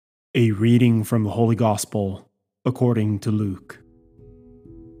A reading from the Holy Gospel according to Luke.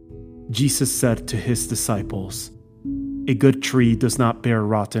 Jesus said to his disciples, "A good tree does not bear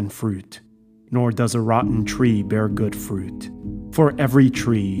rotten fruit, nor does a rotten tree bear good fruit. For every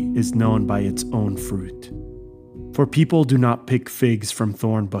tree is known by its own fruit. For people do not pick figs from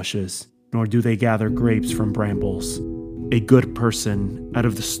thorn bushes, nor do they gather grapes from brambles. A good person out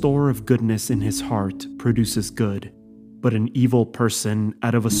of the store of goodness in his heart produces good, but an evil person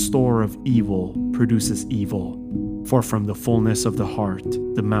out of a store of evil produces evil. For from the fullness of the heart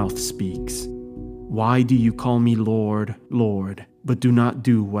the mouth speaks. Why do you call me Lord, Lord, but do not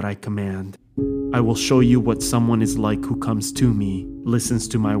do what I command? I will show you what someone is like who comes to me, listens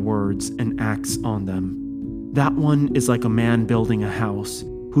to my words, and acts on them. That one is like a man building a house,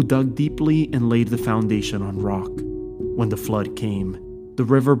 who dug deeply and laid the foundation on rock. When the flood came, the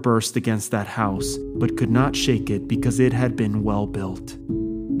river burst against that house, but could not shake it because it had been well built.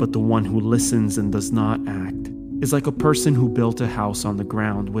 But the one who listens and does not act is like a person who built a house on the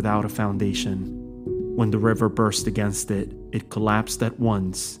ground without a foundation. When the river burst against it, it collapsed at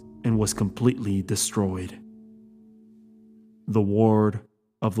once and was completely destroyed." The word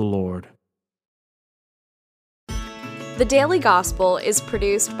of the Lord. The Daily Gospel is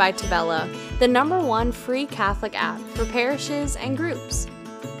produced by Tabella, the #1 free Catholic app for parishes and groups.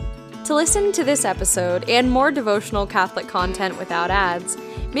 To listen to this episode and more devotional Catholic content without ads,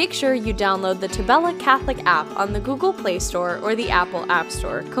 make sure you download the Tabella Catholic app on the Google Play Store or the Apple App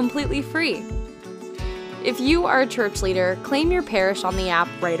Store completely free. If you are a church leader, claim your parish on the app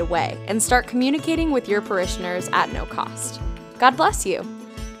right away and start communicating with your parishioners at no cost. God bless you.